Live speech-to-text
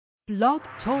Blog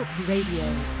Talk Radio.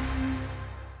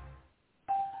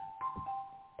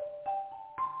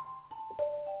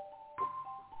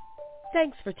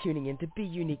 Thanks for tuning in to Be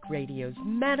Unique Radio's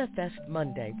Manifest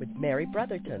Monday with Mary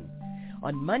Brotherton.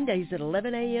 On Mondays at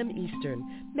 11 a.m.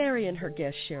 Eastern, Mary and her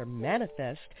guests share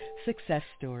manifest success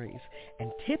stories and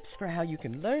tips for how you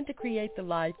can learn to create the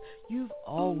life you've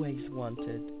always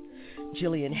wanted.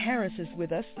 Jillian Harris is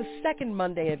with us the second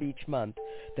Monday of each month.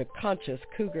 The conscious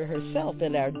cougar herself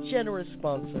and our generous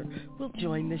sponsor will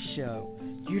join the show.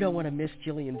 You don't want to miss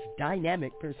Jillian's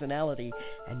dynamic personality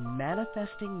and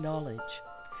manifesting knowledge.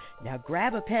 Now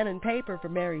grab a pen and paper for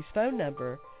Mary's phone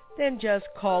number, then just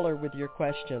call her with your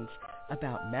questions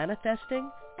about manifesting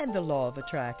and the law of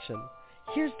attraction.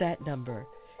 Here's that number,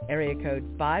 area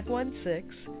code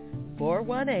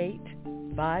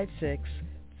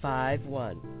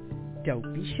 516-418-5651.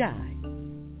 Don't be shy.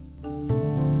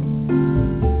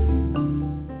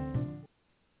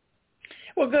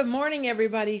 Well, good morning,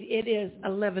 everybody. It is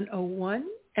 11:01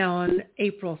 on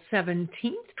April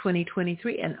 17th,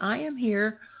 2023, and I am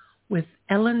here with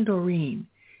Doreen.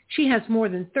 She has more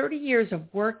than 30 years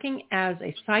of working as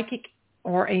a psychic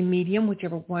or a medium,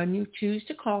 whichever one you choose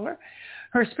to call her.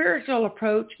 Her spiritual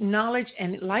approach, knowledge,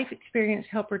 and life experience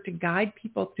help her to guide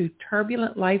people through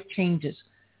turbulent life changes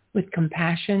with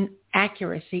compassion,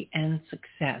 accuracy, and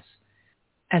success.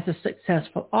 As a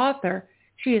successful author,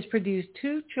 she has produced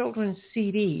 2 children's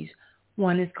CDs.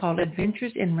 One is called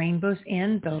Adventures in Rainbows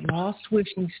and The Lost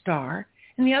Wishing Star,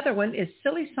 and the other one is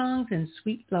Silly Songs and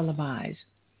Sweet Lullabies.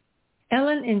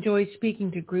 Ellen enjoys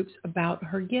speaking to groups about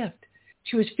her gift.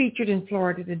 She was featured in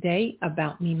Florida Today,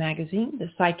 About Me magazine, The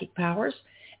Psychic Powers,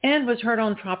 and was heard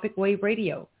on Tropic Wave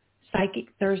Radio, Psychic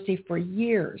Thursday for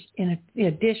years, in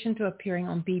addition to appearing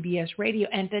on BBS Radio.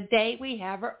 And today we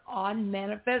have her on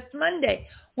Manifest Monday.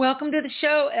 Welcome to the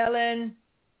show, Ellen.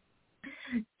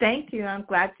 Thank you. I'm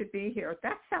glad to be here.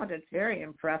 That sounded very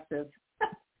impressive.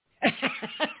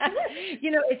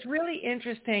 You know, it's really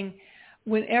interesting.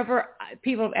 Whenever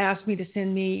people have asked me to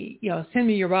send me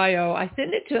your bio, I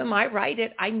send it to them. I write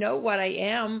it. I know what I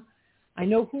am. I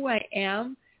know who I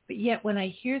am. But yet when I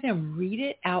hear them read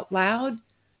it out loud,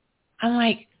 I'm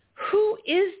like, who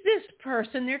is this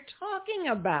person they're talking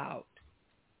about?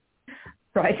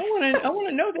 Right. I want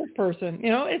to know this person. You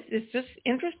know, it's just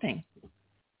interesting.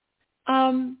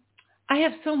 I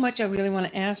have so much I really want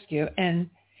to ask you, and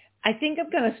I think I'm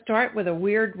going to start with a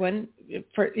weird one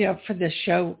for this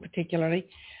show particularly.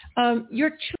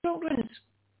 Your children's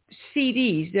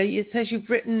CDs. It says you've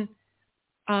written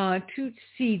 2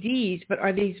 CDs, but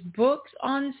are these books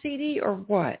on CD or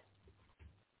what?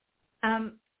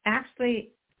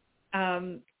 Actually,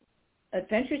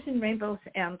 Adventures in Rainbows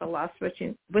and The Lost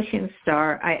Wishing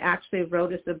Star, I actually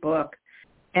wrote as a book,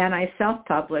 and I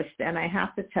self-published, and I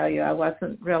have to tell you, I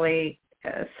wasn't really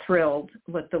thrilled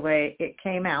with the way it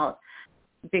came out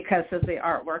because of the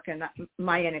artwork and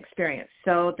my inexperience.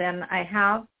 So then I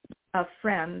have a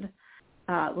friend,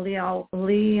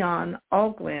 Leon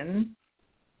Ogwin,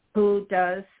 who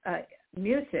does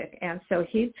music, and so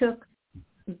he took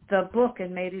the book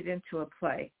and made it into a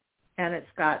play, and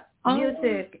it's got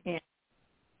music and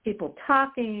people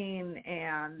talking,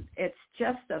 and it's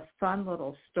just a fun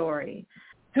little story.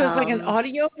 So it's like an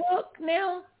audio book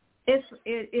now? It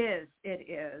is,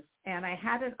 and I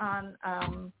had it on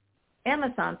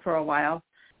Amazon for a while.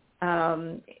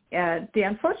 The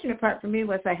unfortunate part for me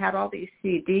was I had all these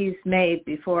CDs made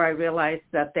before I realized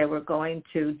that they were going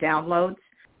to downloads.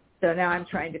 So now I'm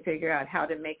trying to figure out how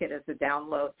to make it as a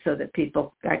download so that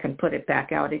I can put it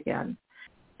back out again.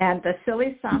 And the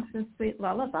Silly Songs and Sweet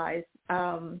Lullabies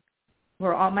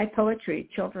were all my poetry,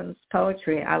 children's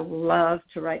poetry. I love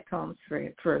to write poems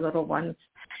for little ones.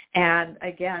 And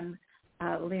again,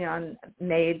 Leon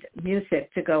made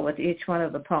music to go with each one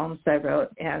of the poems I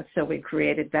wrote, and so we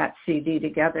created that CD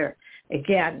together.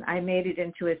 Again, I made it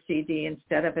into a CD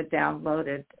instead of a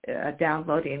downloading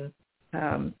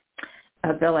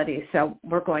ability. So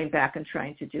we're going back and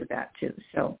trying to do that too.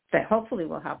 So that hopefully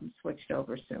we'll have them switched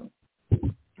over soon.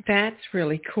 That's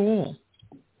really cool.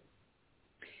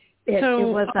 It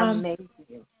was amazing.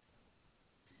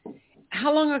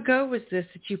 How long ago was this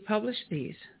that you published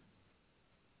these?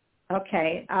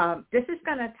 Okay, this is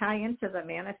going to tie into the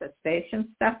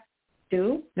manifestation stuff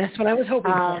too. That's what I was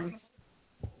hoping for.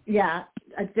 Yeah,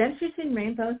 Adventures in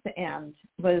Rainbows and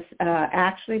was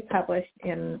actually published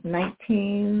in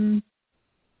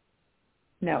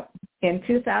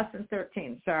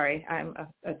 2013. Sorry, I'm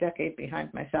a decade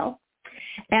behind myself.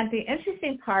 And the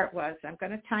interesting part was, I'm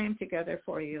going to tie them together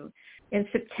for you. In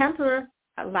September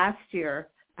last year,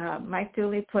 Mike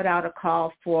Dooley put out a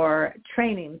call for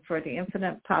training for the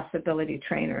Infinite Possibility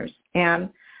trainers. And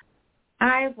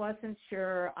I wasn't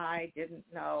sure. I didn't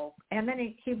know. And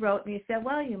then he wrote me, he said,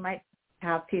 well, you might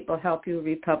have people help you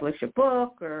republish a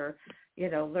book or,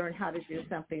 learn how to do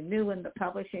something new in the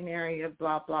publishing area,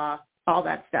 blah, blah, all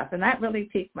that stuff. And that really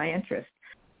piqued my interest.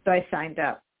 So I signed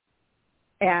up.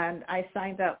 And I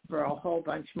signed up for a whole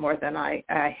bunch more than I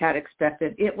had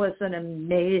expected. It was an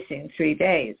amazing 3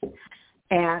 days.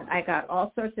 And I got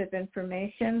all sorts of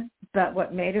information, but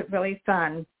what made it really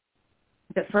fun,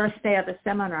 the first day of the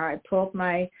seminar, I pulled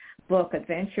my book,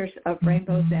 Adventures of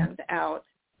Rainbow's End, out.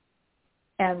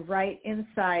 And right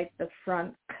inside the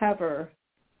front cover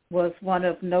was one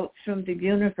of Notes from the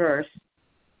Universe.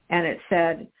 And it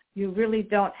said, you really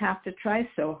don't have to try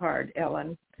so hard,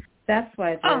 Ellen. That's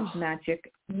why there's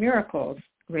magic miracles.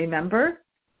 Remember?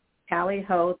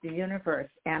 Tally-ho, the universe.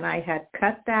 And I had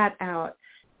cut that out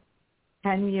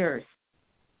 10 years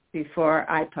before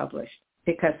I published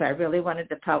because I really wanted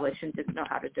to publish and didn't know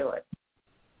how to do it.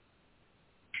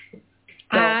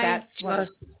 So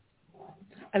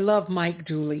I love Mike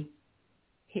Dooley.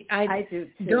 I do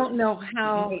too. Don't know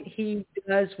how he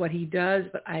does what he does,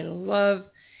 but I love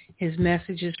his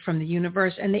messages from the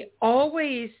universe, and they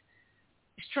always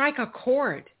strike a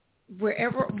chord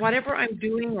whatever I'm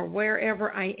doing or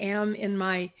wherever I am in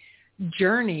my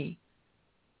journey.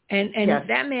 And yes.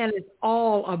 That man is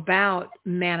all about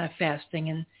manifesting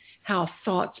and how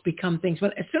thoughts become things.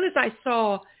 But as soon as I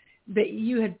saw that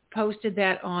you had posted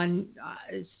that on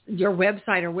your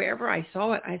website or wherever I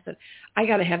saw it, I said, I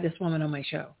got to have this woman on my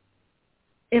show.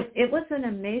 It was an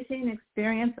amazing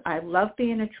experience. I love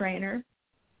being a trainer.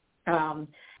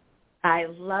 I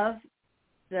love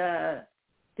the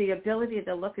ability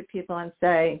to look at people and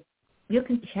say, you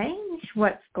can change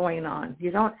what's going on.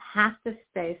 You don't have to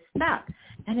stay stuck.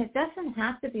 And it doesn't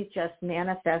have to be just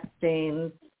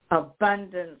manifesting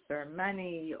abundance or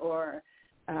money or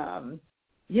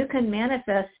you can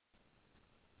manifest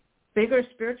bigger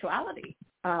spirituality.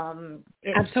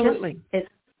 Absolutely.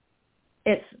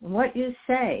 It's what you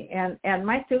say. And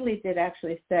Mike Dooley did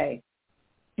actually say,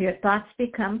 your thoughts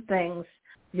become things,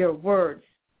 your words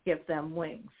give them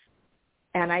wings.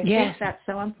 And I think that's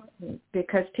so important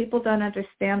because people don't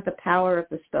understand the power of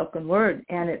the spoken word,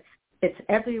 and it's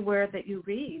everywhere that you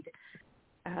read.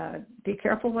 Be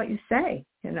careful what you say,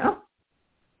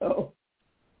 So,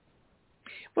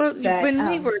 well,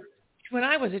 when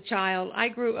I was a child, I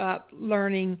grew up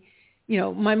learning.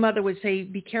 My mother would say,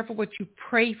 "Be careful what you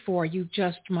pray for; you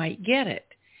just might get it."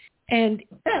 And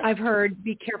I've heard,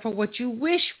 "Be careful what you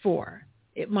wish for;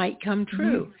 it might come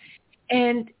true." Mm-hmm.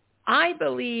 And I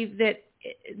believe that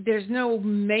there's no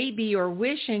maybe or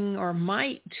wishing or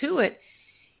might to it.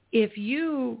 If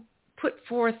you put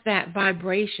forth that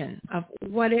vibration of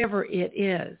whatever it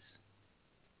is,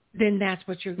 then that's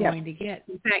what you're going to get.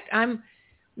 In fact, I'm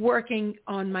working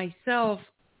on myself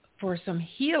for some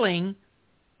healing,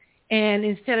 and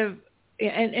instead of,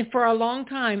 and for a long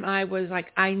time I was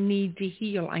like, I need to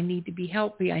heal, I need to be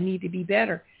healthy, I need to be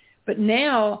better. But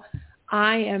now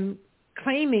I am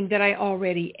claiming that I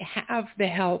already have the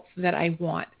health that I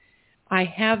want. I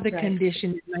have the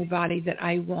condition in my body that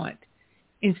I want.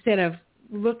 Instead of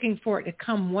looking for it to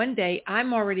come one day,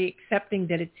 I'm already accepting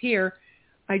that it's here.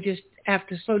 I just have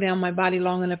to slow down my body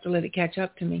long enough to let it catch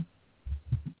up to me.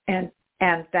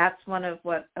 And that's one of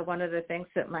the things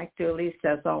that Mike Dooley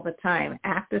says all the time.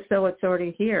 Act as though it's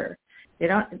already here.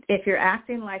 If you're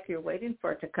acting like you're waiting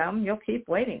for it to come, you'll keep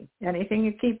waiting. Anything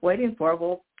you keep waiting for,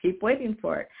 will keep waiting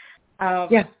for it.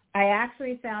 I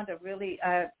actually found a really,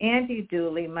 Andy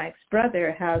Dooley, Mike's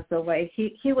brother, has the way,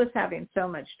 he was having so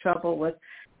much trouble with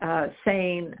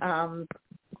saying, I'm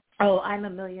a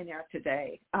millionaire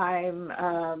today. I'm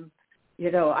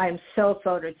so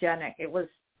photogenic. It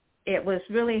was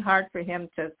really hard for him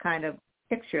to kind of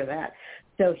picture that.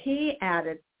 So he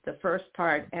added the first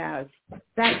part as,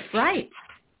 that's right.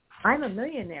 I'm a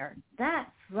millionaire. That's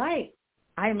right.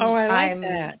 I'm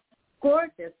that.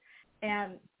 Gorgeous.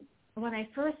 And when I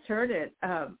first heard it,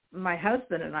 my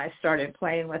husband and I started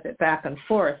playing with it back and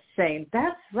forth, saying,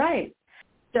 that's right.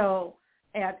 So,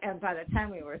 and by the time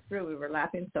we were through, we were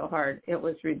laughing so hard, it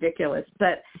was ridiculous.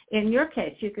 But in your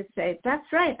case, you could say, that's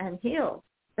right, I'm healed.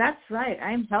 That's right,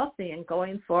 I'm healthy and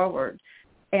going forward.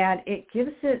 And it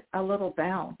gives it a little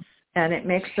bounce, and it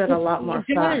makes it a lot more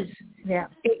fun. It does. Yeah.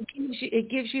 It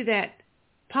gives you that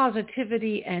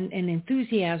positivity and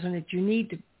enthusiasm that you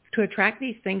need to attract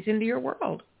these things into your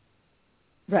world.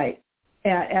 Right.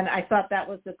 And I thought that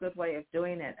was a good way of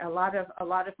doing it. A lot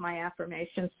of my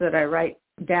affirmations that I write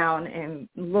down and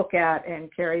look at and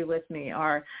carry with me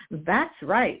are, that's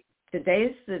right.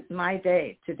 today's my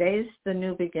day. Today's the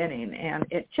new beginning. And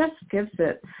it just gives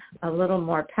it a little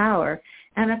more power.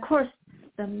 And, of course,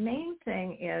 the main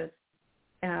thing is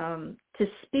to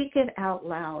speak it out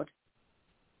loud.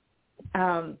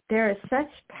 There is such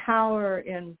power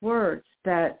in words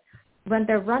that when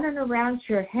they're running around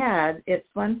your head, it's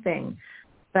one thing.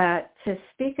 But to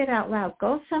speak it out loud,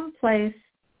 go someplace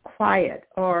quiet,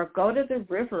 or go to the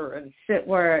river and sit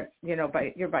where,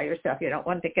 you're by yourself. You don't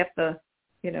want to get the,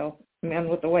 men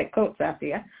with the white coats after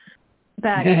you.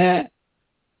 But,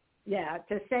 yeah,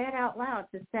 to say it out loud,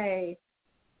 to say,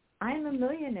 I'm a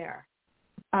millionaire,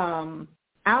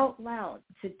 out loud.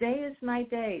 Today is my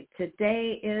day.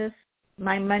 Today is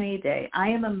my money day. I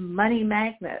am a money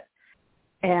magnet.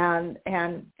 And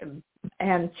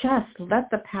just let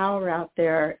the power out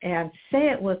there and say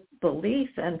it with belief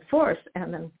and force,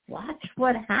 and then watch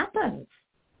what happens.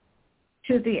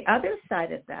 To the other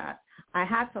side of that, I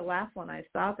had to laugh when I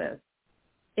saw this.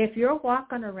 If you're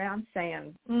walking around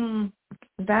saying,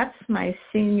 that's my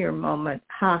senior moment,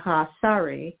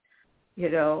 sorry,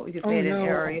 you've made an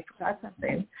error, you forgot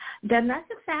something, then that's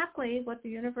exactly what the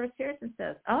universe hears and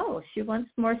says, oh, she wants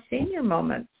more senior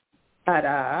moments.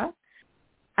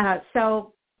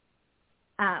 So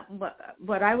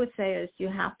what I would say is you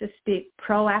have to speak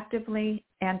proactively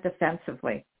and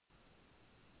defensively,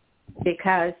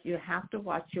 because you have to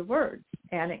watch your words,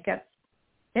 and it gets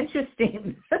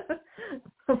interesting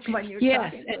when you're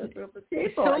talking to a group of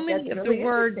people. So many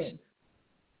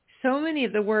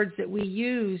of the words that we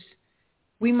use,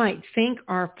 we might think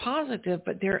are positive,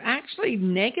 but they're actually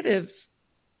negative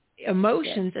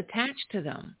emotions attached to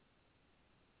them.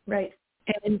 Right.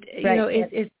 And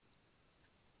it's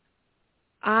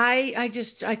I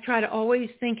try to always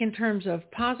think in terms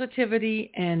of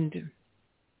positivity and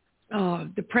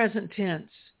the present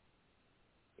tense.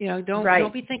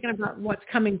 Don't be thinking about what's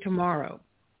coming tomorrow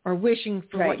or wishing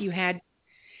for what you had.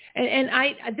 And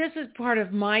this is part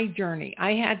of my journey.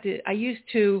 I used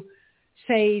to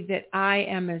say that I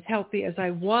am as healthy as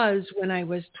I was when I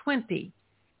was 20.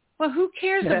 Well, who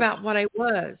cares about what I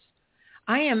was?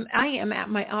 I am at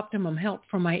my optimum health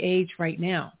for my age right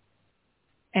now.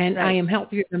 And I am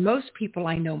healthier than most people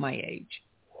I know my age.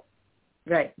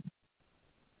 Right.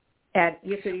 And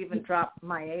you could even drop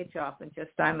my age off and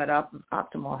just I'm at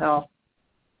optimal health,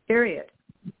 period.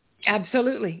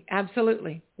 Absolutely.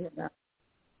 Absolutely. Yeah.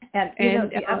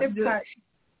 And the other part.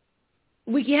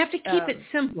 You have to keep it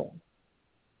simple.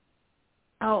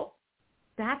 Oh,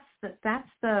 that's the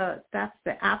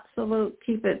absolute,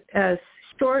 keep it as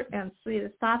short and sweet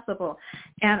as possible.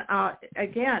 And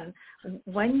again,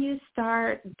 when you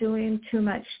start doing too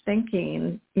much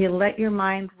thinking, you let your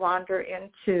mind wander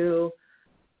into,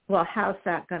 well, how's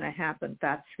that going to happen?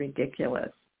 That's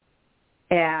ridiculous.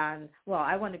 And, well,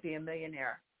 I want to be a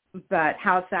millionaire, but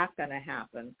how's that going to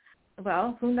happen?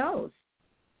 Well, who knows?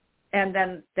 And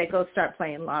then they go start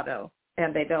playing lotto,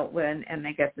 and they don't win, and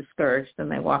they get discouraged, and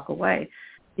they walk away.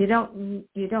 You don't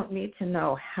need to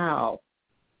know how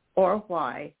or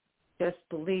why. Just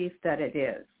believe that it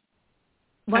is.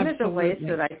 One of the ways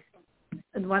that I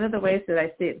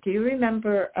see it. Do you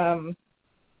remember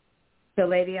the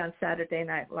lady on Saturday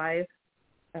Night Live,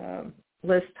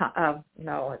 Liz?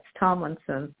 No, it's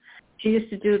Tomlinson. She used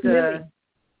to do the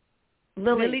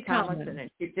Lily Tomlinson, and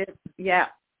she did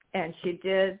and she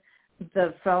did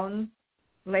the phone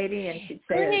lady, and she'd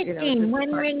say,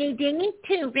 one ringy dingy,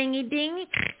 two ringy dingy.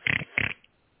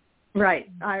 Right.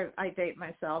 I date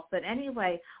myself. But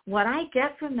anyway, what I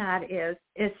get from that is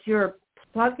you're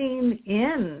plugging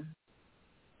in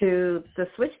to the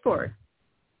switchboard.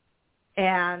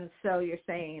 And so you're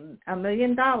saying $1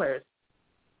 million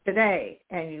today,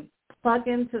 and you plug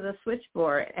into the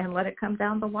switchboard and let it come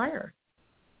down the wire.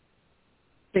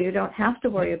 So you don't have to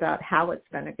worry about how it's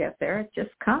going to get there. It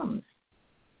just comes.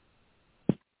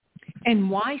 And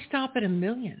why stop at $1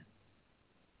 million?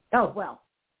 Oh, well,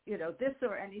 this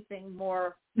or anything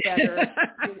more better.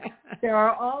 There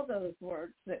are all those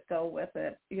words that go with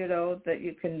it, that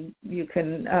you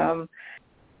can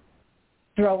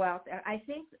throw out there. I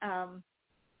think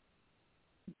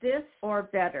this or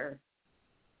better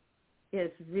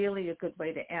is really a good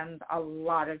way to end a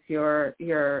lot of your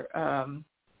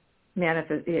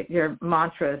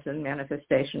mantras and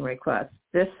manifestation requests.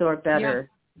 This or better.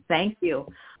 Yeah. Thank you.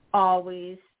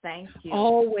 Always. Thank you.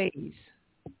 Always.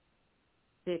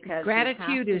 Because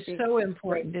gratitude is so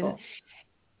important. And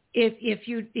if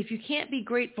you can't be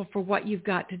grateful for what you've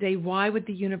got today, why would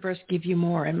the universe give you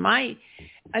more? And my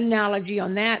analogy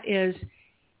on that is,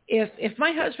 if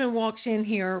my husband walks in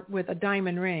here with a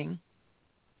diamond ring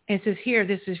and says, "Here,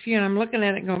 this is for you," and I'm looking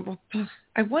at it going, "Well,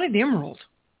 I wanted emerald."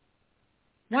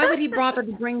 Why would he bother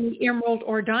to bring me emerald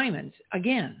or diamonds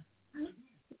again?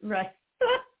 Right.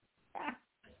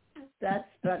 That's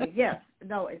funny. Yes.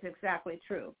 No, it's exactly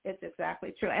true. It's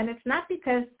exactly true. And it's not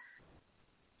because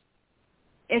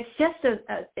it's just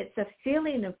it's a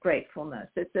feeling of gratefulness.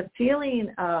 It's a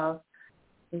feeling of,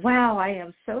 wow, I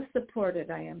am so supported.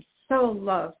 I am so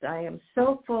loved. I am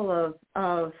so full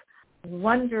of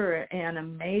wonder and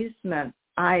amazement.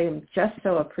 I am just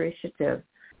so appreciative.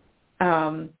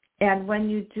 And when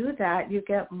you do that, you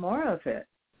get more of it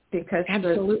because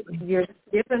absolutely you're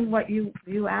given what you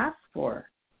ask for.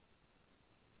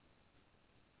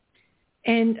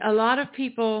 And a lot of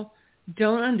people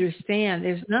don't understand.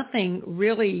 There's nothing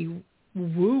really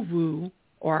woo-woo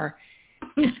or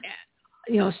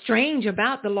strange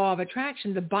about the law of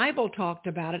attraction. The Bible talked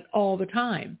about it all the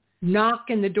time. Knock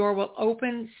and the door will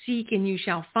open. Seek and you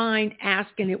shall find. Ask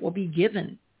and it will be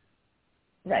given.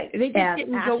 Right. They just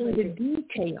didn't go into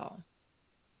detail.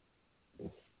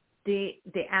 The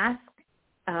ask,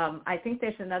 I think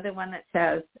there's another one that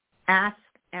says, ask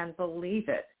and believe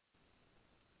it,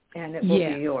 and it will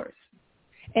be yours.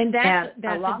 And that's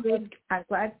a big... I'm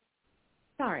glad.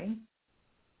 Sorry.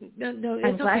 No, it's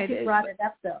I'm glad okay. you brought it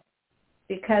up, though,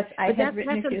 because that's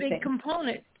a big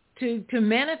component to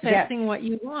manifesting what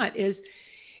you want. Is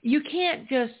you can't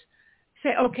just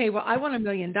say, okay, well, I want $1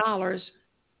 million,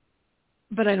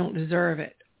 but I don't deserve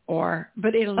it,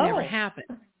 but it'll never happen.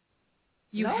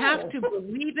 You have to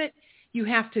believe it. You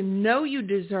have to know you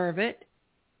deserve it,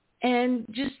 and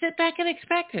just sit back and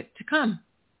expect it to come.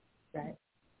 Right.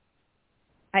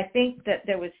 I think that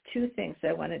there was two things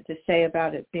I wanted to say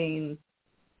about it being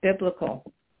biblical.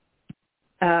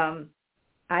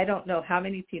 I don't know how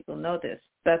many people know this,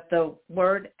 but the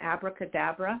word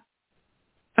abracadabra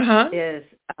is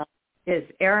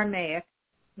Aramaic,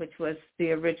 which was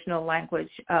the original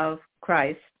language of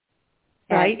Christ.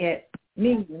 Right. And it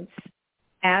means,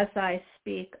 as I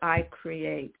speak, I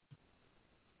create.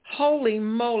 Holy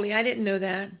moly, I didn't know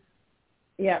that.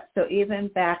 Yeah, so even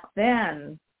back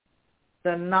then,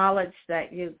 the knowledge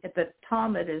that the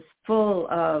Talmud is full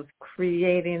of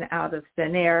creating out of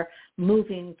thin air,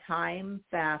 moving time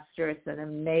faster. It's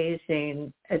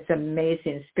amazing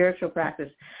spiritual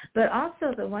practice. But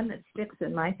also the one that sticks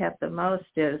in my head the most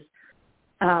is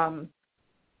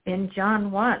in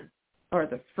John 1, or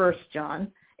the first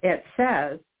John, it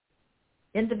says,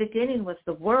 in the beginning was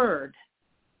the Word.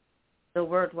 The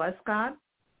Word was God.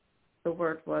 The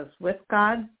Word was with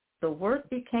God. The Word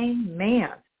became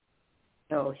man.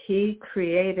 So he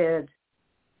created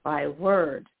by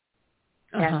word,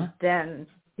 and then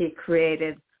he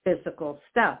created physical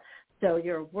stuff. So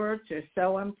your words are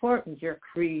so important. You're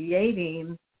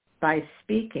creating by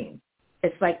speaking.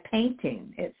 It's like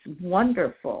painting. It's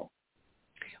wonderful.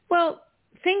 Well,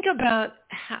 think about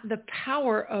the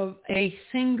power of a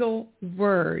single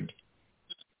word.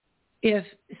 If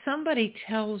somebody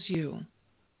tells you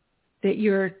that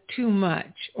you're too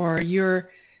much, or you're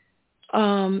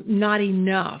not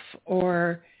enough,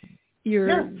 or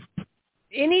you're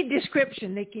any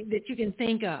description that you can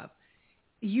think of,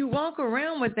 you walk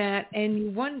around with that and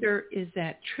you wonder, is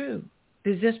that true?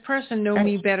 Does this person know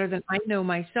me better than I know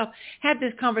myself? Had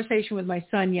this conversation with my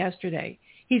son yesterday.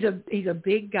 He's a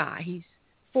big guy. He's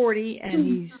 40 and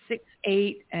he's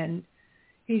 6'8", and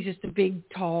he's just a big,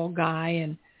 tall guy.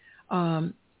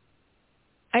 And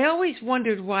I always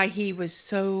wondered why he was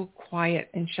so quiet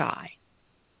and shy.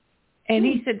 And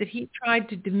he said that he tried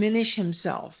to diminish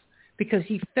himself because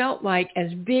he felt like,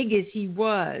 as big as he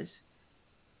was,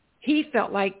 he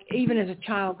felt like even as a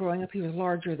child growing up, he was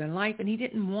larger than life, and he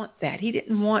didn't want that. He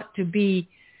didn't want to be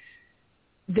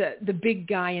the big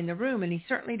guy in the room, and he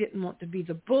certainly didn't want to be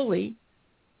the bully.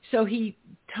 So he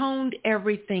toned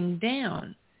everything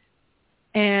down.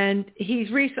 And he's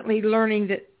recently learning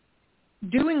that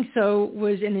doing so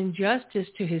was an injustice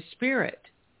to his spirit,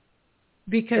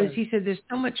 because he said, there's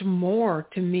so much more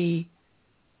to me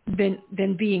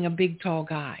than being a big, tall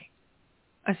guy.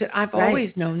 I said, I've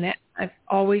always known that. I've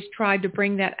always tried to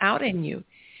bring that out in you.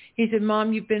 He said,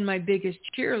 Mom, you've been my biggest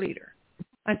cheerleader.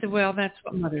 I said, well, that's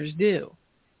what mothers do.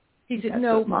 He said, that's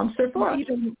no, moms are for.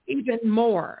 even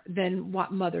more than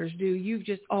what mothers do. You've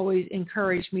just always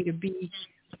encouraged me to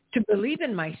believe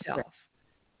in myself.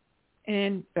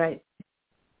 And,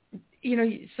 you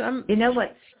know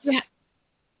what?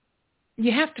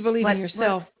 You have to believe in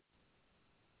yourself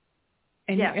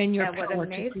and your power.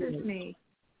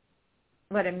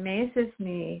 What amazes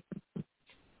me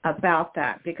about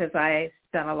that, because I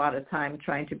spent a lot of time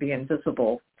trying to be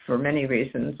invisible for many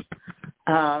reasons,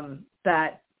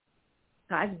 that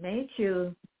God made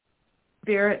you,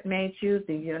 Spirit made you,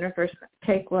 the universe,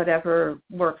 take whatever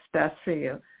works best for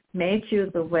you. made you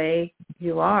the way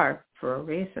you are for a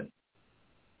reason.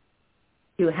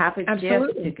 You have a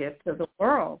gift to give to the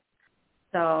world.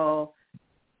 So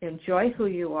enjoy who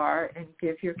you are and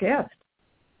give your gift.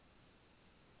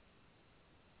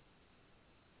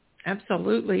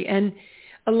 Absolutely. And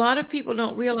a lot of people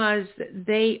don't realize that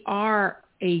they are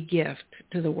a gift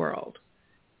to the world.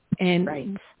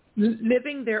 And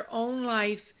living their own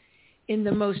life in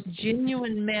the most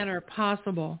genuine manner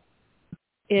possible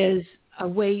is a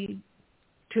way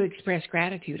to express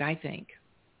gratitude, I think.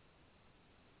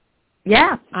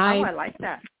 Yeah, I like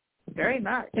that very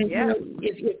much. And, yeah.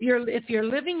 If you're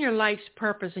living your life's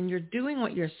purpose and you're doing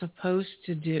what you're supposed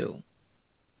to do,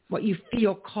 what you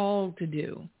feel called to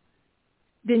do,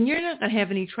 then you're not going to have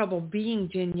any trouble being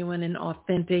genuine and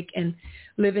authentic and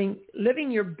living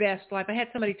your best life. I had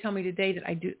somebody tell me today that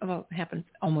it happens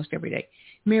almost every day.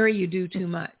 Mary, you do too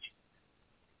much.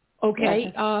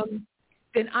 Okay,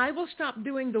 then I will stop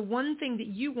doing the one thing that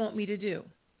you want me to do.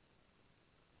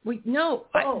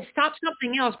 Stop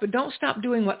something else, but don't stop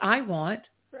doing what I want.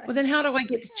 Right. Well, then how do I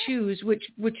get to choose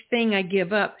which thing I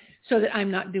give up so that I'm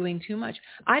not doing too much?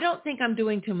 I don't think I'm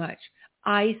doing too much.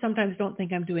 I sometimes don't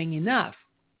think I'm doing enough.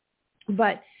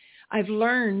 But I've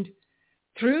learned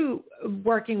through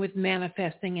working with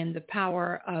manifesting and the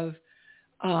power of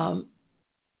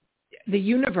the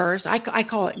universe, I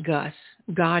call it GUS,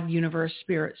 God, Universe,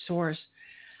 Spirit, Source.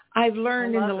 I've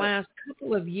learned in the last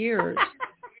couple of years.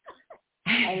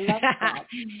 I love that.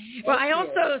 Well, I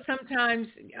also sometimes,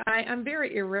 I'm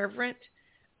very irreverent.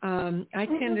 I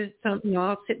tend to,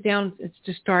 I'll sit down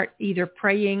to start either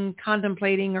praying,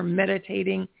 contemplating, or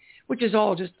meditating, which is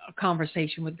all just a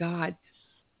conversation with God.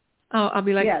 I'll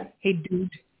be like,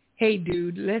 hey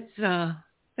dude, let's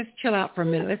chill out for a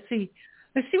minute. Let's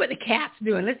see what the cat's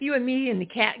doing. Let's you and me and the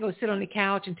cat go sit on the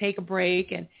couch and take a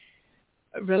break and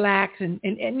relax. And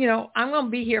I'm going to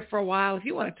be here for a while. If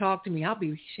you want to talk to me, I'll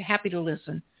be happy to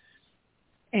listen.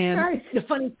 And the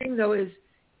funny thing though is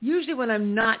usually when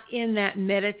I'm not in that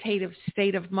meditative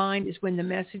state of mind is when the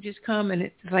messages come, and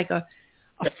it's like a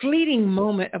fleeting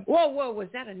moment of, whoa, was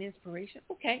that an inspiration?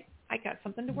 Okay, I got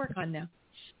something to work on now.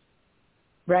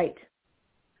 Right.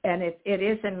 And it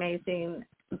is amazing,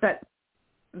 but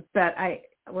I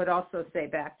would also say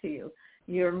back to you,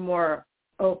 you're more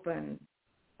open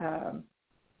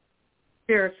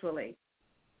spiritually,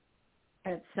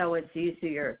 and so it's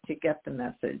easier to get the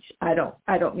message. I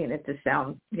don't mean it to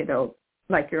sound,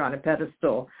 like you're on a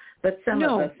pedestal, but some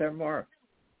of us are more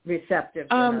receptive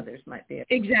than others might be.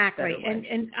 Exactly.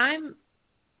 And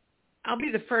I'll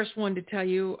be the first one to tell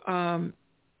you,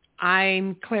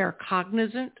 I'm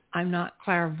claircognizant. I'm not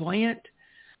clairvoyant.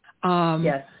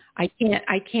 Yes. I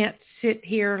can't sit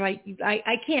here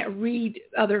I can't read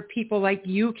other people like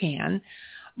you can,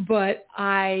 but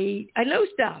I know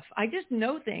stuff. I just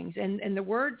know things, and the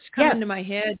words come into my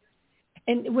head.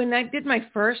 And when I did my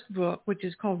first book, which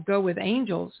is called Go With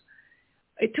Angels,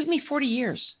 it took me 40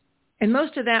 years. And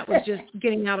most of that was just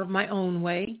getting out of my own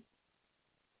way.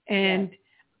 And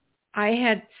I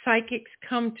had psychics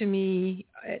come to me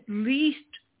at least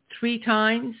 3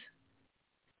 times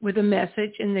with a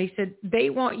message, and they said, they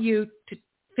want you to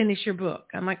finish your book.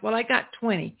 I'm like, well, I got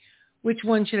 20. Which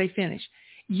one should I finish?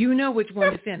 You know which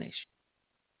one to finish.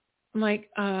 I'm like,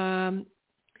 and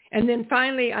then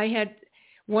finally I had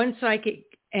one psychic,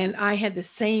 and I had the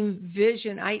same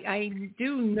vision. I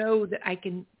do know that I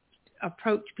can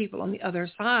approach people on the other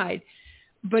side,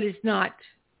 but it's not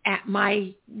at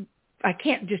I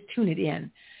can't just tune it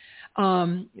in.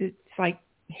 It's like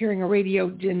hearing a radio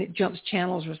and it jumps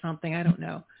channels or something. I don't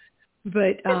know.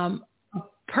 But a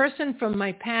person from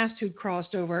my past who'd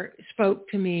crossed over spoke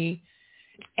to me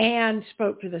and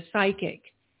spoke to the psychic.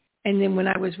 And then when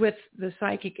I was with the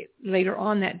psychic later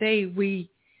on that day, we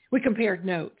compared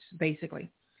notes, basically.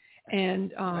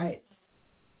 And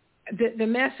the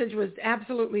message was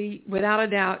absolutely, without a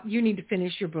doubt, you need to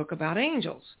finish your book about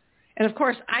angels. And, of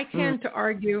course, I tend to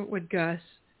argue with Gus,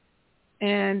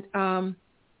 and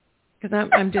because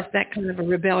I'm just that kind of a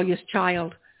rebellious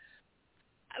child.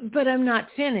 But I'm not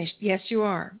finished. Yes, you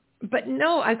are. But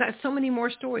no, I've got so many more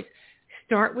stories.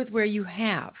 Start with where you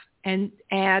have and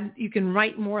add. You can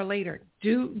write more later.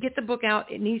 Get the book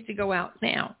out. It needs to go out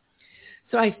now.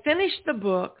 So I finished the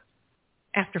book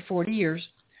after 40 years,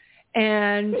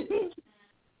 and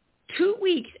 2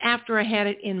 weeks after I had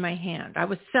it in my hand, I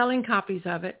was selling copies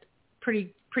of it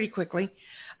pretty quickly,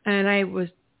 and I was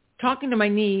talking to my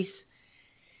niece,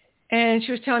 and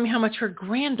she was telling me how much her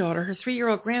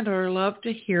 3-year-old granddaughter, loved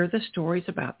to hear the stories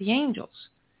about the angels.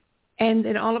 And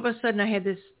then all of a sudden I had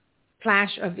this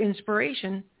flash of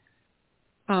inspiration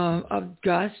of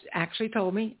Gus actually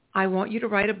told me, I want you to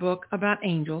write a book about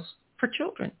angels for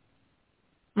children.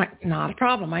 I'm like, not a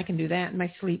problem. I can do that in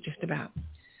my sleep just about.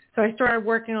 So I started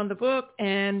working on the book,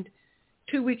 and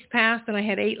 2 weeks passed, and I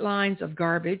had 8 lines of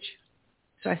garbage.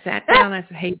 So I sat down and I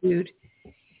said, hey, dude,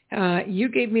 you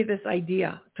gave me this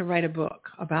idea to write a book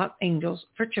about angels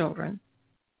for children.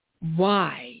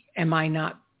 Why am I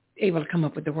not able to come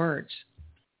up with the words?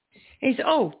 And he said,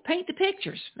 oh, paint the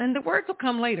pictures, and the words will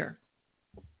come later.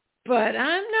 But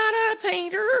I'm not a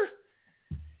painter.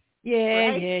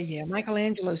 Yeah.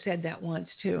 Michelangelo said that once,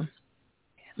 too.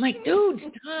 I'm like, dude,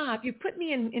 stop. You put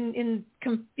me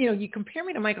you compare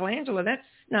me to Michelangelo. That's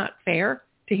not fair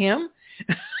to him.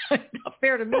 Not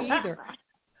fair to me either.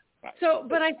 So,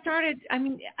 but I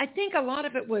think a lot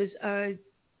of it was of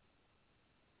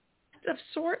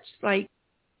sorts, like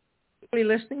really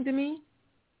listening to me.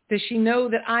 Does she know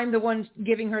that I'm the one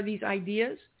giving her these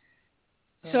ideas?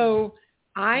 So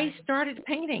I started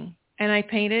painting, and I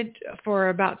painted for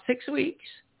about 6 weeks.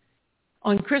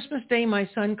 On Christmas Day, my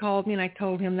son called me, and I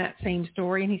told him that same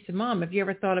story. And he said, Mom, have you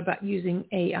ever thought about using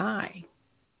AI?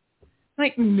 I'm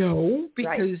like, no,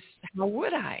 because how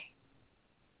would I?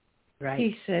 Right.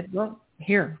 He said, well,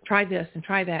 here, try this and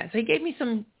try that. So he gave me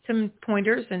some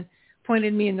pointers and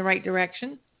pointed me in the right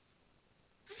direction.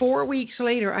 4 weeks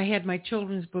later, I had my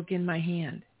children's book in my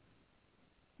hand.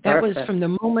 That was from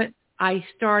the moment I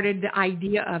started the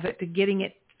idea of it to getting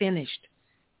it finished.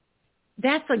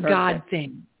 That's a God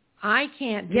thing. I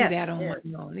can't do that on my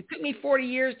own. It took me 40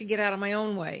 years to get out of my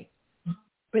own way.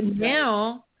 But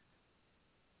now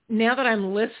that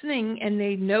I'm listening and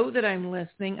they know that I'm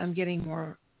listening, I'm getting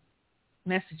more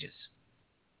messages.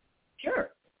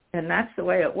 Sure. And that's the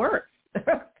way it works.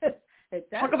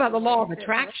 Talk about the law of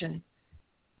attraction.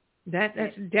 That's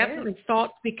definitely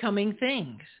thoughts becoming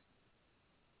things.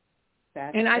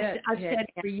 And I've said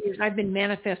for years, I've been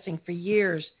manifesting for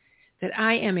years that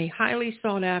I am a highly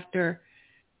sought after,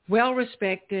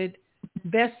 well-respected,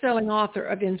 best-selling author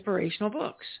of inspirational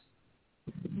books.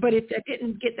 But if I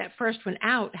didn't get that first one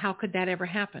out, how could that ever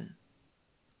happen?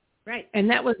 Right. And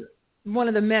that was one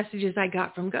of the messages I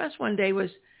got from Gus one day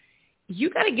was, you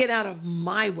got to get out of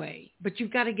my way, but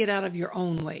you've got to get out of your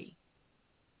own way.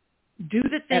 Do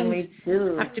the things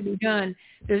that have to be done.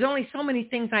 There's only so many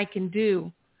things I can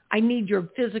do. I need your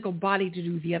physical body to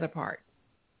do the other part.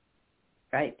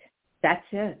 Right. That's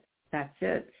it.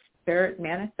 Spirit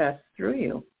manifests through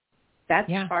you. That's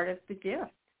part of the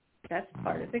gift. That's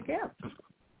part of the gift.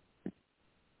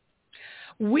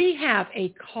 We have a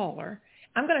caller.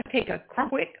 I'm going to take a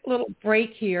quick little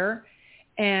break here,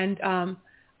 and I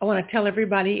want to tell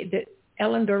everybody that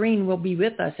Ellen Doreen will be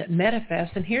with us at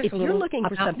MetaFest, and here's if a little you're looking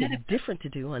for something MetaFest. different to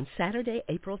do on Saturday,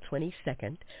 April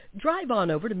 22nd, drive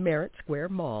on over to Merritt Square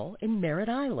Mall in Merritt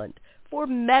Island for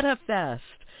MetaFest.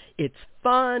 It's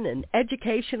fun and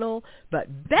educational,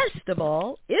 but best of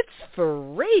all, it's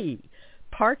free.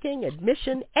 Parking,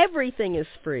 admission, everything is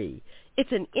free.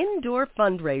 It's an indoor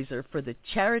fundraiser for the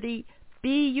charity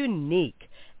Be Unique.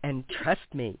 And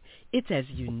trust me, it's as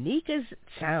unique as it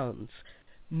sounds.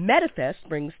 MetaFest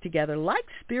brings together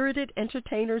like-spirited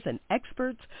entertainers and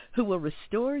experts who will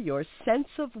restore your sense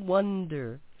of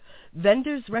wonder.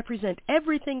 Vendors represent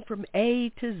everything from A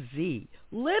to Z,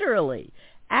 literally.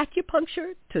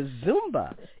 Acupuncture to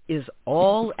Zumba is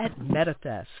all at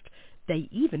MetaFest. They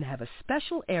even have a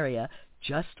special area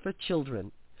just for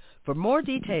children. For more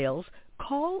details,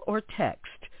 call or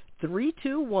text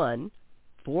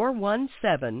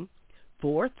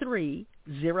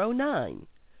 321-417-4309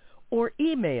 or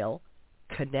email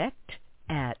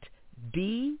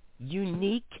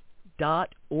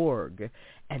connect@beunique.org,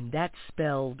 and that's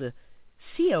spelled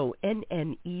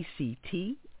CONNECT,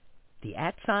 the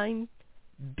 @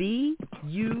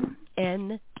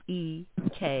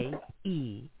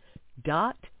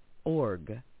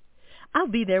 BUNEKE.org. I'll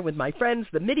be there with my friends,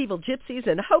 the Medieval Gypsies,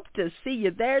 and hope to see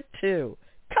you there, too.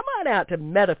 Come on out to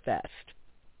MetaFest.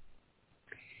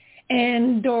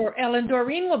 And Ellen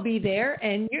Doreen will be there,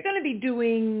 and you're going to be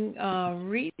doing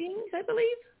readings, I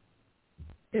believe?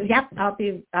 Yep, I'll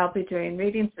be doing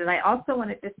readings. And I also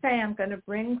wanted to say I'm going to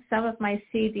bring some of my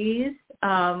CDs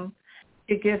to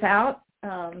give out.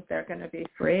 They're going to be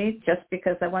free just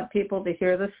because I want people to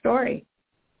hear the story.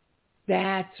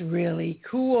 That's really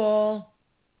cool.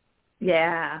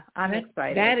 Yeah, I'm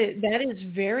excited. That is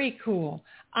very cool.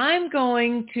 I'm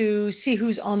going to see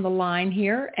who's on the line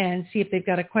here and see if they've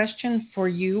got a question for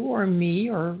you or me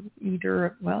or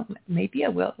either, well, maybe I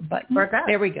will. But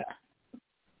there we go.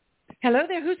 Hello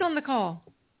there. Who's on the call?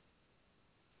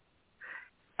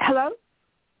 Hello?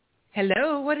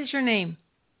 Hello. What is your name?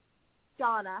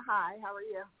 Donna. Hi. How are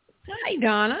you? Hi,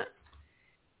 Donna.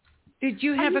 Did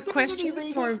you have a question?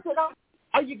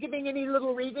 Are you giving any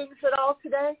little readings at all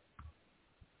today?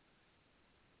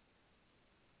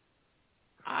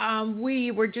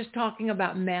 We were just talking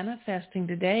about manifesting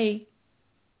today.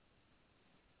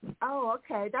 Oh,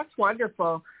 okay. That's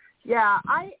wonderful. Yeah,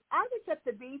 I was at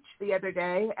the beach the other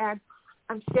day, and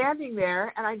I'm standing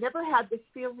there, and I never had this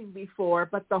feeling before,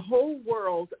 but the whole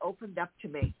world opened up to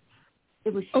me.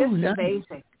 It was just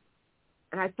amazing.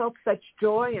 And I felt such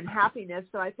joy and happiness,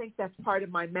 so I think that's part of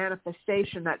my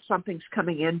manifestation, that something's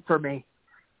coming in for me.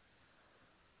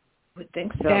 I would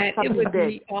think so. That it would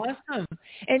be awesome.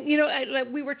 And, like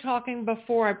we were talking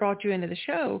before I brought you into the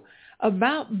show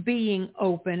about being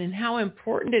open and how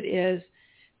important it is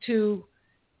to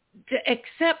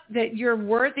accept that you're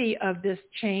worthy of this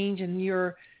change, and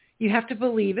you have to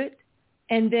believe it.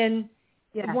 And then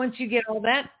once you get all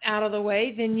that out of the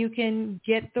way, then you can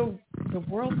get the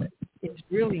world that is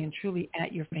really and truly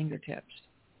at your fingertips.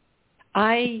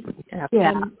 I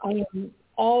am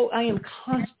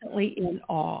constantly in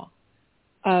awe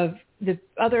of the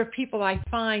other people I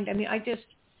find. I mean,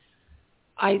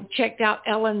 I checked out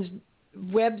Ellen's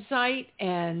website,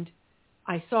 and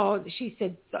I saw she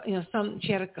said,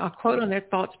 she had a quote on there,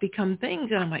 thoughts become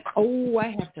things. And I'm like, oh,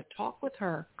 I have to talk with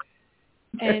her.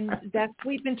 And that's what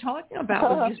we've been talking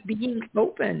about, just being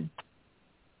open.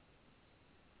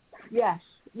 Yes.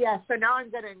 So now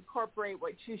I'm going to incorporate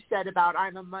what you said about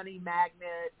I'm a money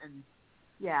magnet and,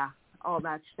 all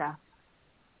that stuff.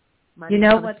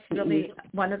 What's really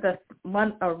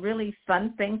a really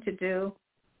fun thing to do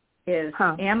is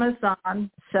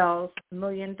Amazon sells $1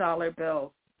 million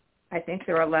bills. I think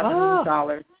they're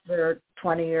 $11. They're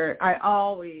 20 years. I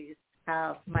always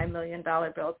have my $1 million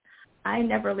bills. I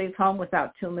never leave home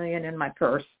without $2 million in my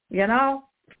purse, and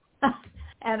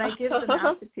I give them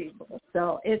out to people.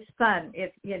 So it's fun.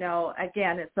 If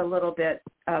again, it's a little bit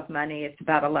of money. It's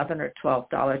about $11 or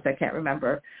 $12. I can't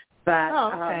remember,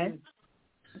 but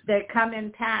they come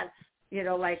in packs,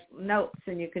 like notes,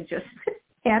 and you can just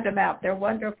hand them out. They're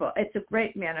wonderful. It's a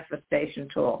great manifestation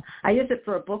tool. I use it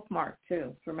for a bookmark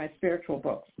too, for my spiritual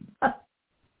books.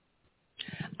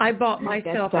 I bought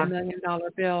myself a $1 million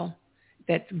bill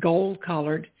that's gold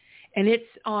colored, and it's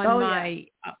on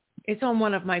it's on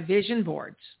one of my vision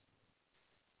boards.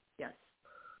 Yes.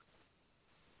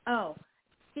 Oh,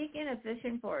 speaking of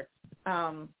vision boards,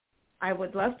 I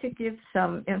would love to give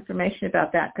some information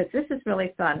about that, because this is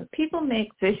really fun. People make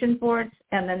vision boards,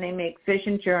 and then they make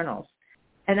vision journals,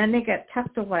 and then they get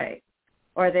tucked away,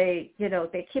 or they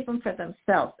keep them for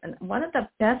themselves. And one of the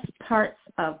best parts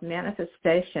of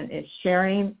manifestation is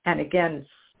sharing and, again,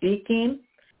 speaking.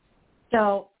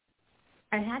 So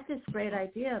I had this great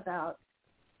idea about,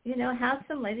 have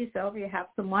some ladies over, you have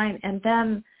some wine, and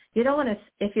then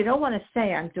if you don't want to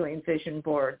say I'm doing vision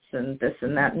boards and this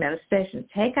and that manifestation,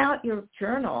 take out your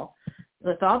journal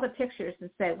with all the pictures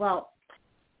and say, well,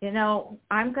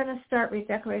 I'm going to start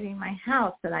redecorating my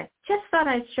house, and I just thought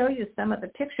I'd show you some of the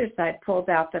pictures I pulled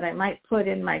out that I might put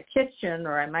in my kitchen,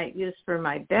 or I might use for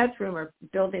my bedroom, or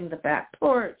building the back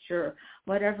porch, or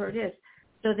whatever it is,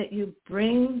 so that you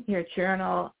bring your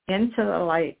journal into the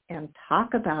light and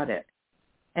talk about it,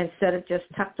 instead of just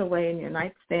tucked away in your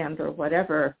nightstand or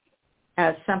whatever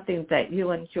as something that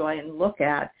you enjoy and look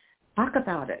at. Talk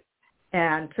about it,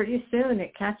 and pretty soon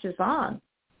it catches on.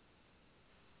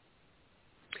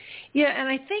 Yeah, and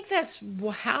I think that's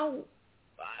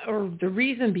the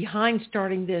reason behind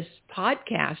starting this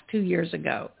podcast 2 years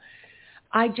ago.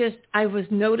 I was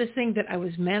noticing that I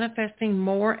was manifesting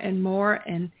more and more,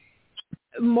 and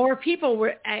more people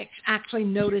were actually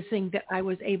noticing that I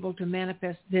was able to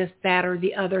manifest this, that, or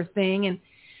the other thing. And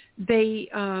they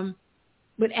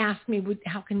would ask me,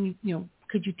 how can you,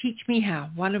 could you teach me how?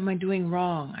 What am I doing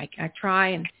wrong? I try.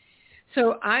 And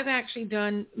so I've actually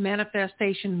done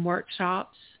manifestation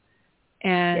workshops.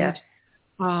 And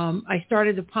I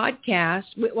started the podcast.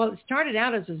 Well, it started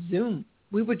out as a Zoom.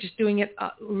 We were just doing it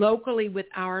locally with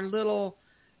our little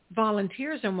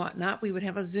volunteers and whatnot. We would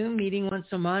have a Zoom meeting once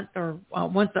a month, or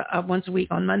once a week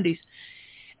on Mondays.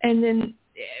 And then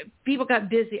people got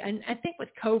busy. And I think with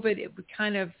COVID, it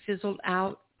kind of fizzled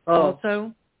out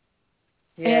also.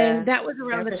 Yeah, and that was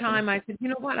around the time I said, you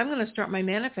know what, I'm going to start my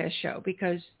Manifest show,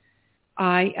 because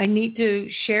I need to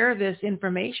share this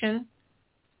information.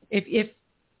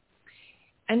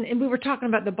 And we were talking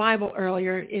about the Bible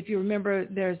earlier. If you remember,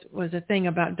 there was a thing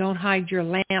about don't hide your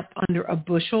lamp under a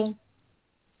bushel.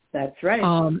 That's right.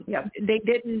 They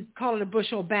didn't call it a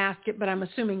bushel basket, but I'm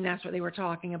assuming that's what they were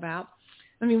talking about.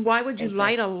 I mean, why would you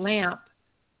light a lamp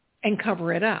and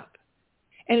cover it up?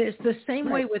 And it's the same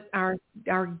way with our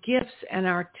gifts and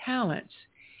our talents.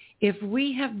 If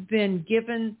we have been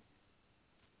given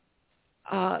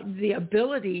the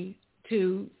ability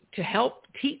to help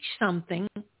teach something,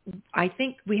 I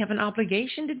think we have an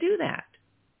obligation to do that.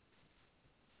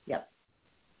 Yep.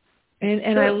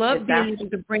 And I love being able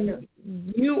to bring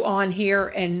you on here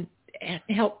and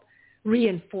help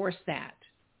reinforce that.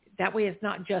 That way it's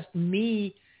not just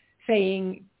me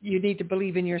saying you need to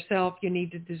believe in yourself, you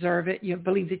need to deserve it, you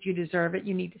believe that you deserve it,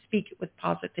 you need to speak it with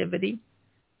positivity.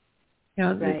 You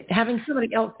know, right. Having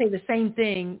somebody else say the same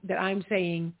thing that I'm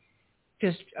saying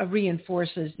just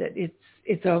reinforces that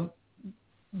it's a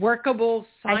workable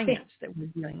science that we're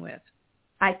dealing with.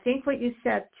 I think what you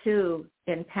said, too,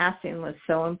 in passing was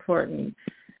so important.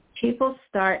 People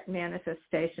start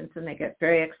manifestations and they get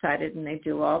very excited and they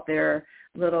do all their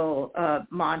little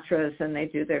mantras and they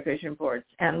do their vision boards.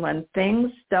 And when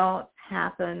things don't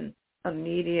happen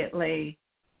immediately,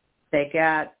 they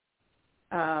get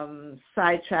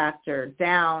sidetracked or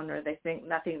down, or they think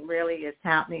nothing really is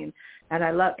happening. And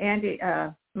I love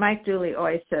Mike Dooley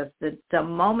always says that the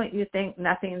moment you think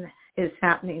nothing is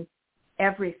happening,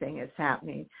 everything is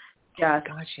happening. Just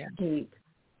keep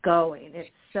going. It's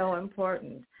so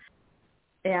important.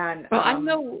 And well,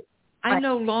 I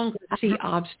no longer see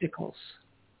obstacles.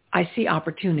 I see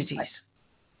opportunities.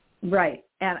 Right.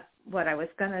 And what I was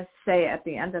going to say at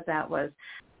the end of that was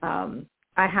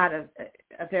I had a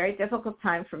very difficult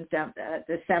time from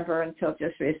December until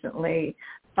just recently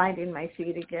finding my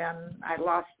feet again. I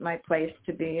lost my place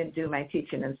to be and do my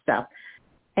teaching and stuff.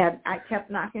 And I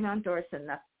kept knocking on doors and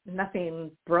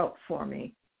nothing broke for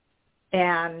me.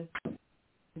 And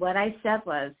what I said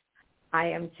was, I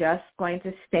am just going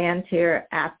to stand here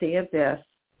at the abyss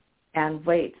and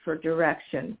wait for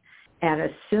direction. And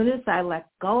as soon as I let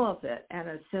go of it, and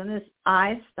as soon as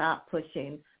I stop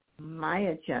pushing my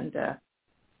agenda,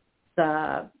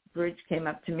 the bridge came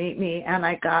up to meet me, and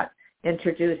I got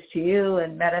introduced to you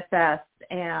and Manifest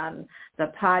and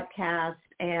the podcast.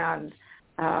 And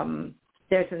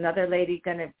there's another lady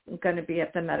going to be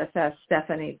at the Manifest,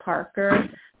 Stephanie Parker,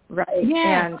 right?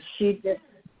 Yeah. And she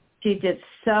did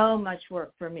so much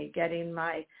work for me, getting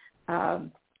my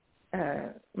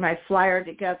my flyer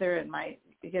together and my,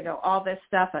 all this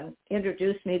stuff, and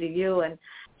introduced me to you. And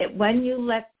when you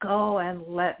let go and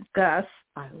let Gus,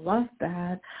 I love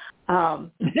that,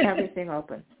 everything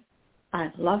opens.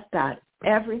 I love that.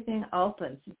 Everything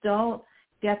opens. Don't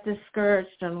get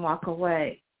discouraged and walk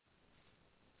away.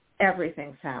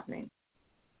 Everything's happening.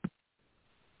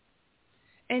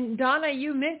 And Donna,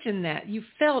 you mentioned that. You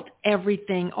felt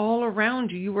everything all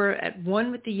around you. You were at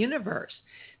one with the universe.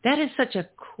 That is such a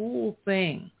cool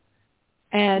thing.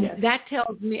 And yes. That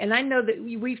tells me, and I know that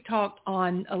we've talked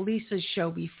on Elisa's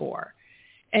show before,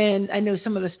 and I know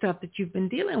some of the stuff that you've been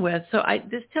dealing with. So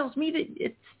this tells me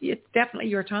that it's definitely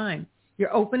your time.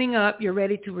 You're opening up. You're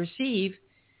ready to receive.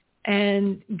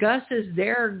 And Gus is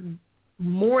there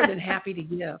more than happy to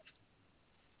give.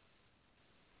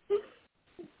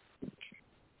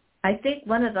 I think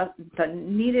one of the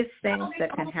neatest things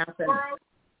that can happen.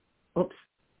 Oops.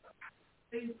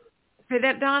 Say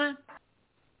that, Donna?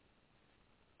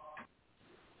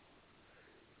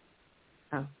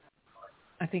 Oh.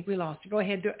 I think we lost you. Go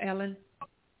ahead, Ellen.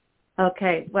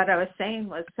 Okay. What I was saying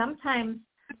was sometimes,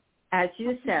 as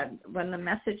you said, when the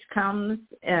message comes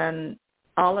and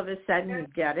all of a sudden you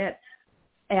get it,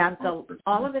 and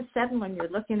all of a sudden when you're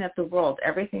looking at the world,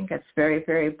 everything gets very,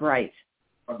 very bright.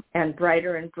 And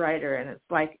brighter and brighter, and it's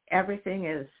like everything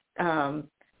is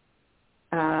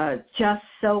just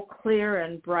so clear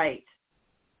and bright,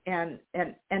 and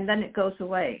then it goes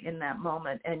away in that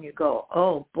moment, and you go,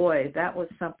 oh boy, that was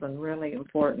something really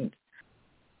important.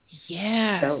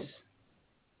 Yes.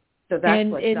 So that's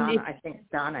what I think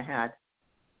Donna had.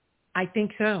 I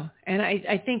think so, and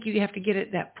I think you have to get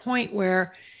at that point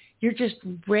where you're just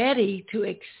ready to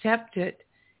accept it,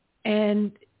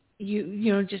 and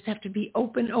you just have to be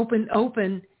open,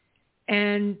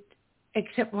 and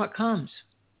accept what comes.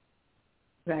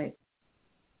 Right.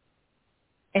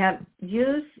 And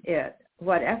use it,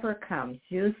 whatever comes,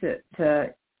 use it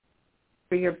for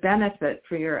your benefit,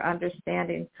 for your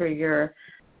understanding, for your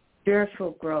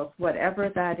spiritual growth, whatever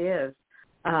that is.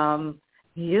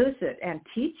 Use it and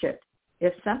teach it.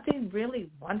 If something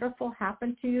really wonderful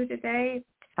happened to you today,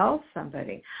 tell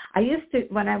somebody. I used to,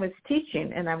 when I was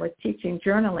teaching, and I was teaching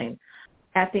journaling,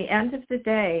 at the end of the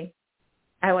day,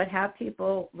 I would have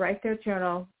people write their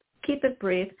journal, keep it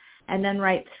brief, and then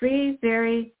write 3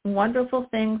 very wonderful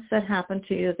things that happened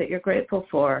to you that you're grateful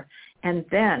for, and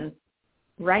then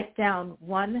write down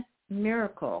 1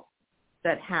 miracle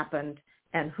that happened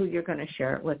and who you're going to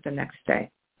share it with the next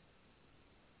day.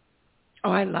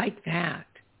 Oh, I like that.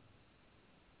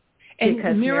 And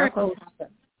because miracles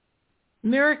happen.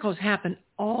 miracles happen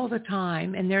all the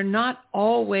time, and they're not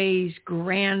always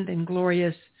grand and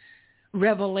glorious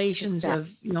revelations of,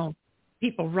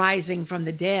 people rising from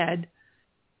the dead.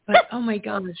 But, oh my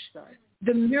gosh,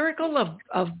 the miracle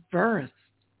of birth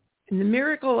and the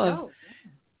miracle of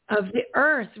the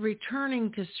earth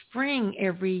returning to spring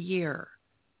every year.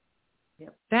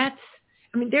 Yep.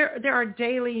 There are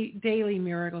daily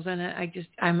miracles, and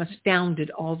I'm astounded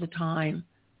all the time.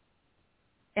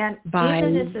 And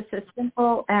even if it's as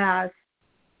simple as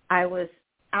I was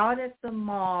out at the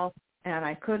mall and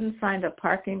I couldn't find a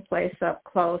parking place up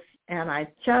close and I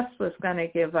just was going to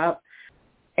give up,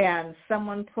 and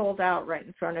someone pulled out right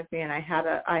in front of me and I had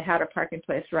a parking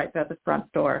place right by the front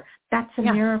door. That's a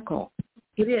miracle.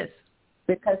 It is.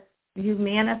 Because you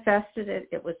manifested it.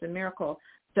 It was a miracle.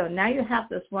 So now you have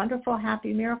this wonderful,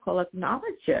 happy miracle.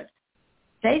 Acknowledge it.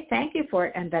 Say thank you for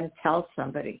it, and then tell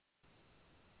somebody.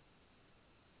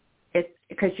 It's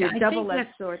because you're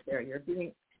double-edged sword there.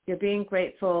 You're being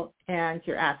grateful, and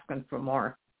you're asking for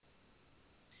more.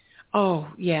 Oh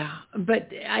yeah, but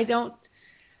I don't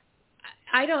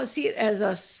see it as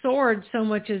a sword so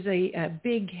much as a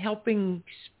big helping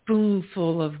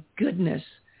spoonful of goodness.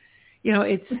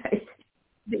 It's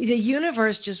the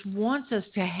universe just wants us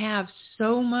to have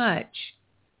so much,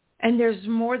 and there's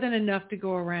more than enough to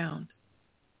go around.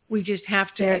 We just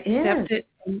have to accept it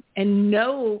and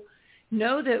know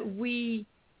that we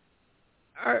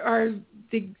are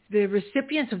the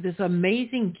recipients of this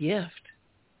amazing gift.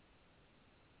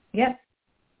 Yes.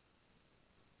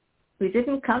 We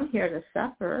didn't come here to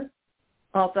suffer,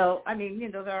 although,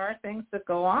 there are things that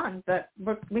go on, but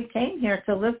we came here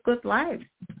to live good lives.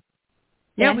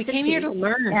 Yeah, we came here to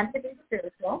learn. And to be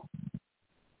spiritual.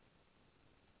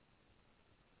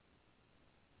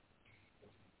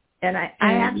 And I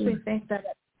actually think that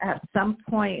at some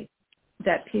point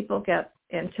that people get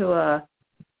into a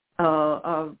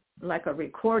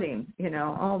recording,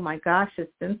 oh my gosh,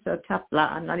 it's been so tough.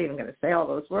 I'm not even going to say all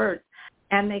those words.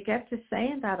 And they get to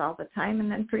saying that all the time,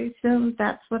 and then pretty soon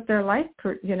that's what their life,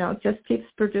 just keeps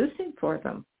producing for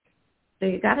them. So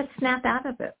you got to snap out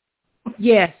of it.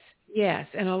 Yes,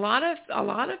 and a lot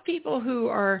of people who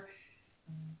are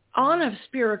on a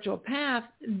spiritual path,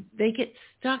 they get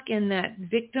stuck in that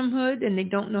victimhood, and they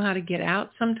don't know how to get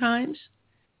out sometimes.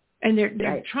 And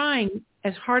they're trying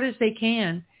as hard as they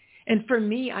can. And for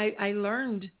me, I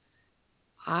learned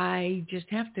I just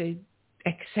have to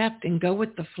accept and go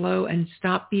with the flow and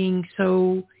stop being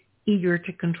so eager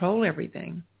to control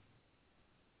everything.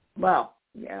 Well,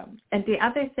 yeah. And the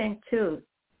other thing, too,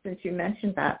 since you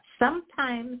mentioned that,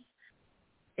 sometimes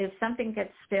if something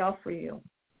gets stale for you,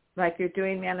 like you're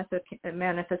doing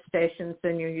manifestations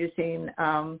and you're using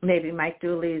maybe Mike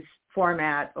Dooley's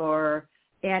format or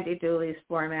Andy Dooley's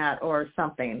format or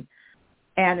something,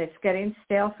 and it's getting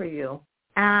stale for you,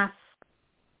 ask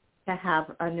to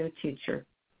have a new teacher,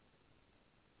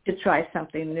 to try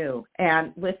something new.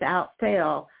 And without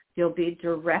fail, you'll be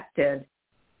directed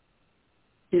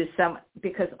to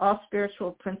because all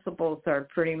spiritual principles are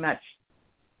pretty much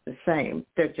the same.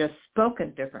 They're just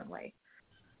spoken differently.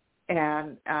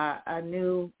 And a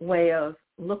new way of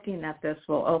looking at this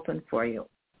will open for you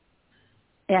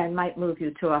and might move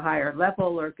you to a higher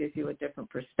level or give you a different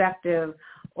perspective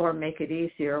or make it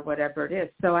easier, whatever it is.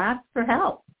 So ask for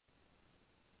help.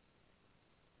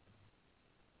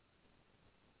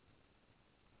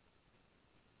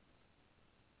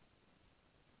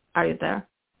 Are you there?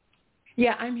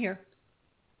 Yeah, I'm here.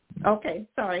 Okay,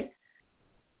 sorry.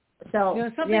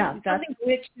 So something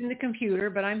glitched in the computer,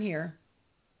 but I'm here.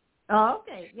 Oh,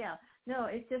 okay, yeah. No,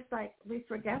 it's just like we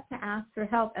forget to ask for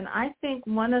help. And I think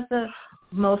one of the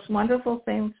most wonderful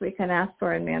things we can ask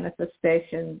for in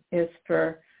manifestation is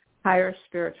for higher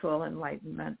spiritual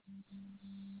enlightenment.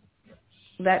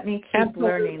 Let me keep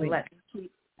learning. Let me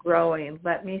keep growing.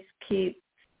 Let me keep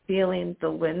feeling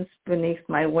the winds beneath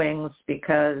my wings,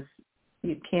 because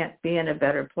you can't be in a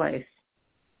better place.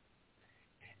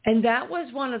 And that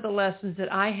was one of the lessons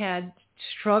that I had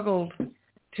struggled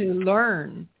to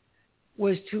learn,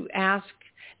 was to ask,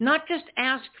 not just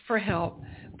ask for help,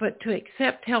 but to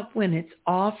accept help when it's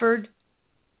offered,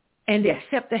 and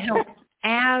accept the help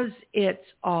as it's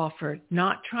offered,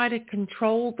 not try to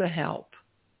control the help.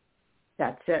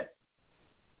 That's it.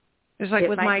 It's like it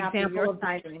with my example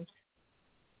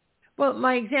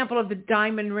my example of the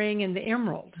diamond ring and the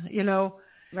emerald,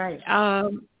 Right.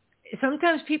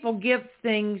 Sometimes people give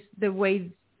things the way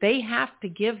they have to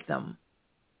give them.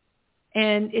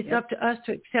 And it's up to us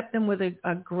to accept them with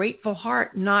a grateful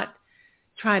heart, not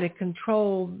try to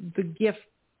control the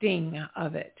gifting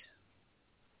of it.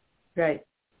 Right.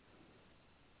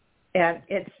 And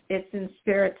it's in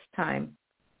Spirit's time.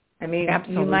 I mean,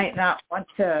 Absolutely. You might not want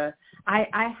to.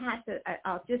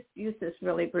 I'll just use this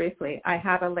really briefly. I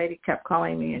had a lady kept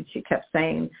calling me, and she kept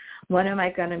saying, when am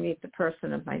I going to meet the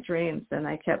person of my dreams? And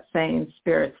I kept saying,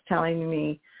 Spirit's telling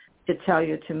me to tell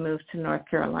you to move to North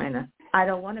Carolina. I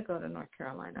don't want to go to North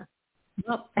Carolina.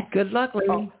 Well, good luck,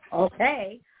 lady.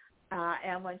 Okay.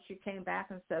 And when she came back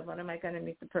and said, when am I going to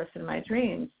meet the person of my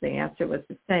dreams? The answer was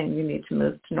the same. You need to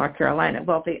move to North Carolina.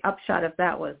 Well, the upshot of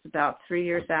that was about 3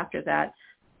 years after that,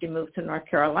 she moved to North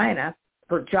Carolina.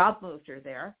 Her job moved her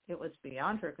there. It was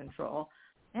beyond her control.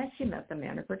 And she met the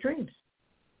man of her dreams.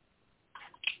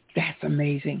 That's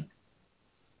amazing.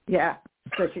 Yeah.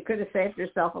 So she could have saved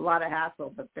herself a lot of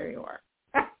hassle, but there you are.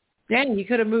 Yeah, you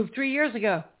could have moved 3 years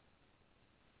ago.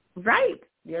 Right.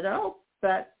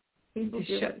 But people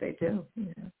do what they do.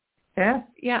 Yeah.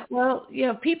 Yeah. Well,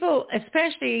 people,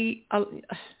 especially,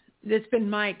 it's been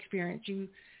my experience. You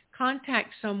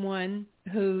contact someone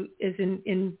who is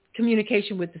in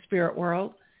communication with the spirit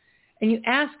world, and you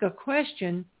ask a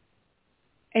question,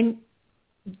 and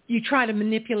you try to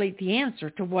manipulate the answer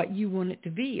to what you want it to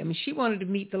be. I mean, she wanted to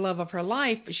meet the love of her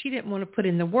life, but she didn't want to put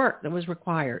in the work that was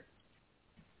required.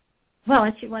 Well,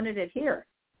 and she wanted it here.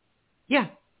 Yeah.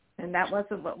 And that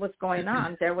wasn't what was going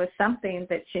on. There was something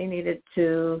that she needed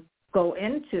to go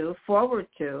into, forward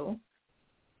to,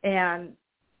 and,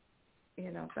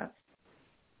 that's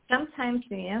sometimes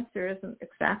the answer isn't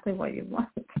exactly what you want,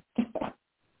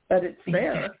 but it's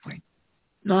there. Exactly.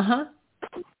 Uh-huh.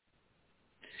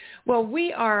 Well,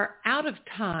 we are out of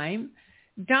time.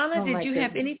 Donna, did you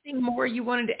have anything more you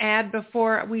wanted to add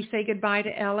before we say goodbye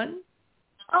to Ellen?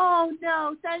 Oh,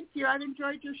 no, thank you. I've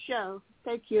enjoyed your show.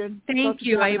 Thank you. Thank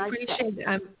you. I appreciate it.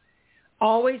 I'm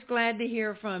always glad to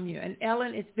hear from you. And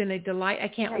Ellen, it's been a delight. I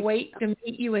can't wait to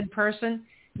meet you in person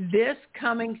this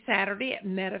coming Saturday at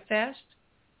MetaFest.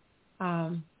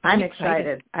 I'm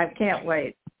excited. I can't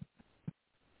wait.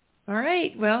 All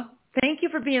right. Well, thank you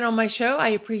for being on my show. I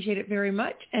appreciate it very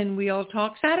much. And we'll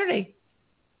talk Saturday.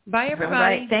 Bye, everybody. All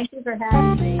right. Thank you for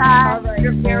having me. All right.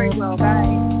 You're very welcome.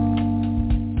 Bye.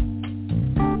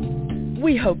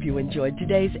 We hope you enjoyed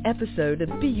today's episode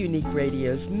of Be Unique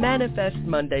Radio's Manifest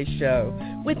Monday show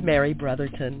with Mary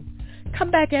Brotherton.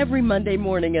 Come back every Monday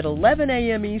morning at 11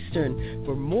 a.m. Eastern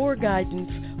for more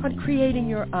guidance on creating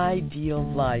your ideal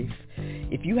life.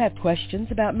 If you have questions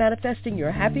about manifesting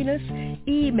your happiness,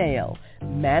 email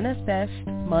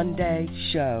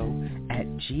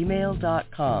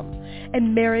manifestmondayshow@gmail.com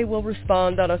and Mary will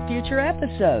respond on a future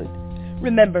episode.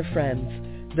 Remember, friends,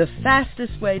 the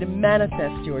fastest way to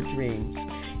manifest your dreams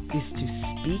is to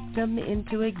speak them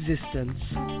into existence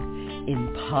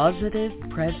in positive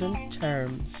present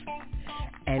terms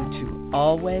and to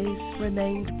always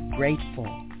remain grateful.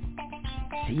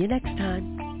 See you next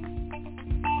time.